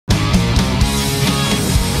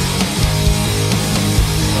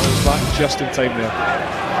just in time there.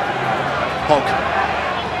 Hogg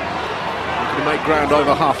looking to make ground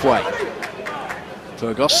over halfway.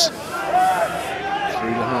 Burgos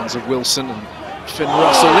through the hands of Wilson and Finn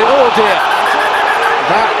Russel. Oh dear,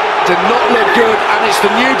 that did not look good, and it's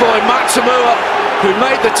the new boy Matt Tomua who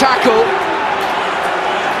made the tackle.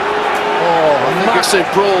 Oh, massive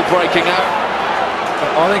brawl breaking out.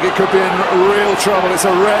 I think it could be in real trouble. It's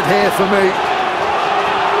a red here for me.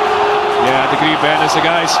 Yeah, I'd agree, Ben, as the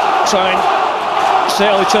guys try and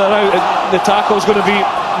settle each other out. The tackle's going to be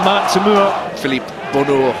Matt Tomua. Philippe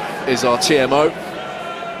Bonneau is our TMO.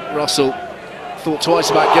 Russell thought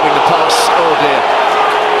twice about giving the pass. Oh dear.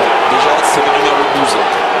 Déjà, c'est le numéro 12.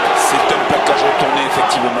 C'est un plaquage retourné,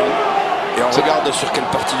 effectivement. Et on regarde sur quelle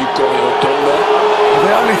partie du corps il retombe.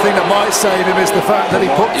 The only thing that might save him is the fact that he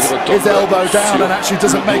puts his elbow down and actually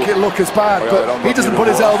doesn't make it look as bad. But he doesn't put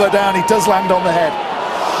his elbow down, he does land on the head.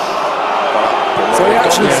 So he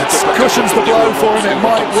actually cushions the blow for him, it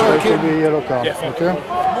might work in. Yellow for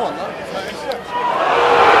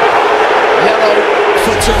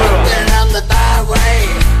Tomua.